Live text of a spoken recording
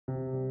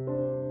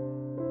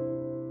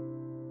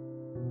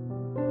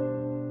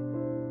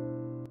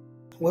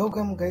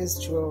Welcome guys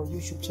to our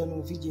YouTube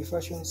channel VJ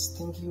Fashions.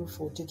 Thank you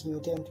for taking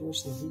your time to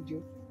watch the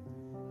video.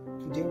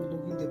 Today we're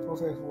looking at the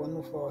profile of one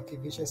of our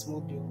curvaceous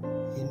model.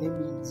 Her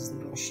name is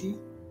Noushie.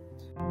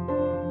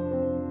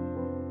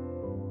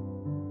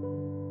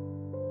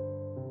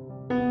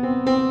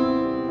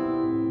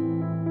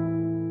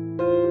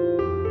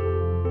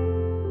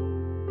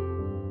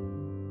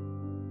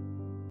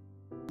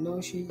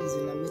 Noushie is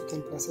an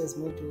American plus-size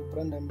model,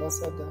 brand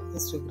ambassador,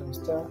 Instagram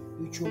star,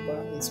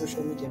 YouTuber, and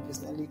social media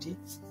personality.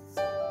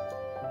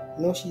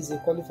 Noushie is a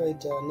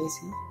qualified nurse,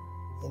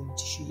 and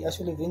she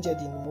actually ventured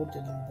in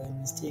modeling by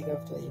mistake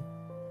after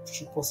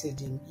she posted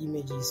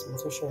images on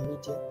social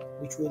media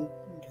which went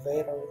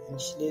viral, and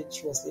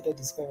she was later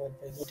discovered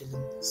by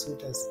modeling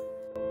suitors.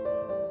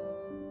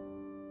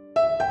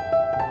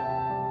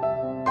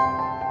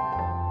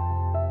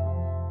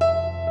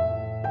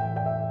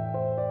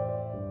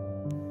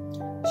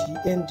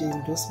 She earned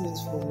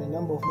endorsements from a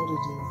number of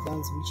modeling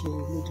brands which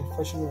included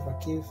Fashion Over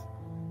Cave,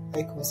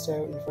 Icon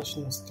Style, and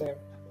Fashion Style.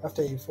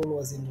 After her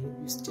followers and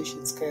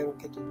reputation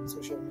skyrocketed on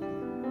social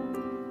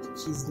media,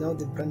 she is now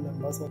the brand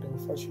ambassador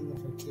of Fashion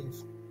Over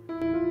Cave.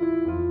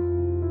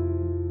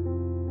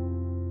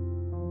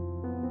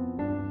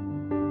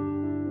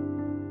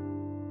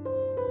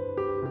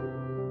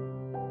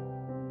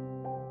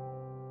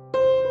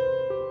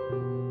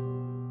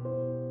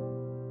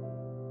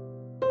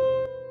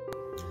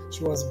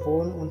 She was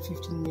born on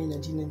 15 May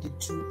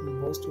 1992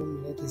 in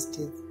Boston, United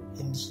States,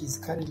 and she is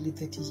currently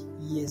 30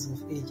 years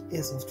of age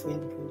as of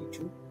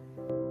 2022.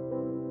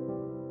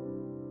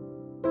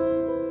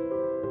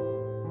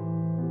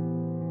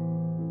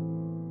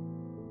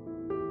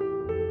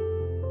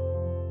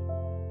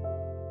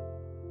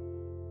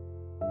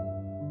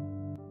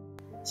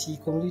 She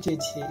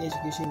completed her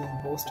education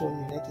in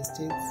Boston, United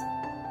States.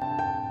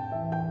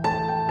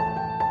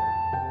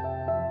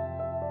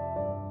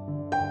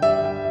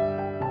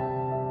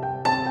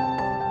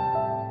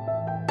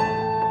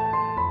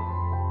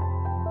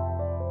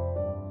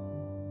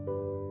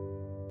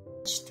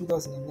 In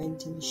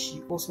 2019,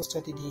 she also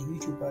started a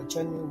YouTube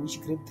channel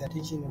which grabbed the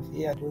attention of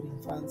her adoring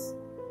fans.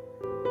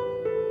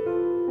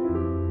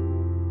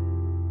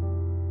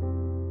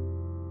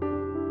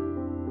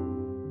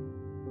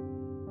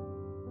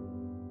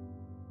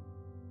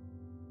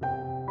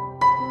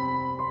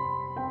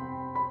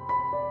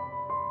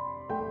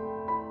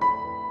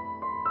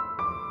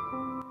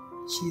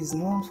 She is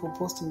known for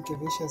posting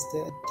curvaceous,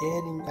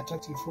 daring,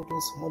 attractive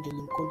photos,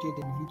 modeling content,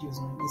 and videos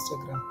on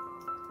Instagram.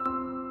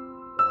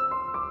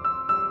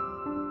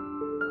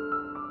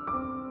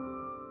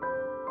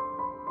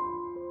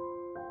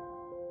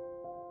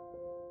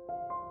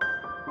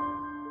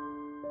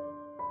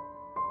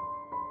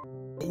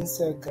 Her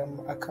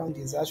Instagram account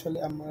is actually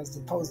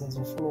amassed thousands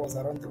of followers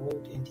around the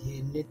world, and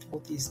her net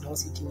worth is now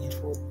sitting at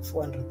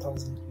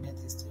 $400,000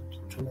 United States.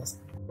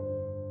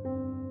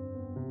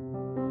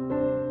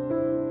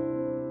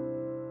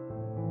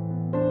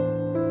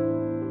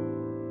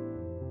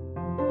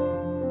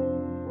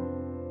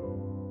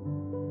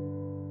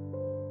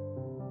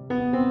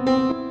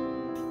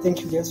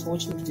 Thank you guys for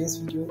watching today's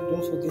video.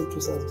 Don't forget to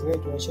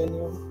subscribe to our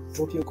channel,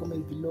 drop your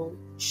comment below,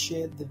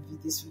 share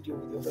this video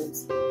with your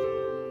friends.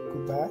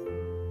 Goodbye.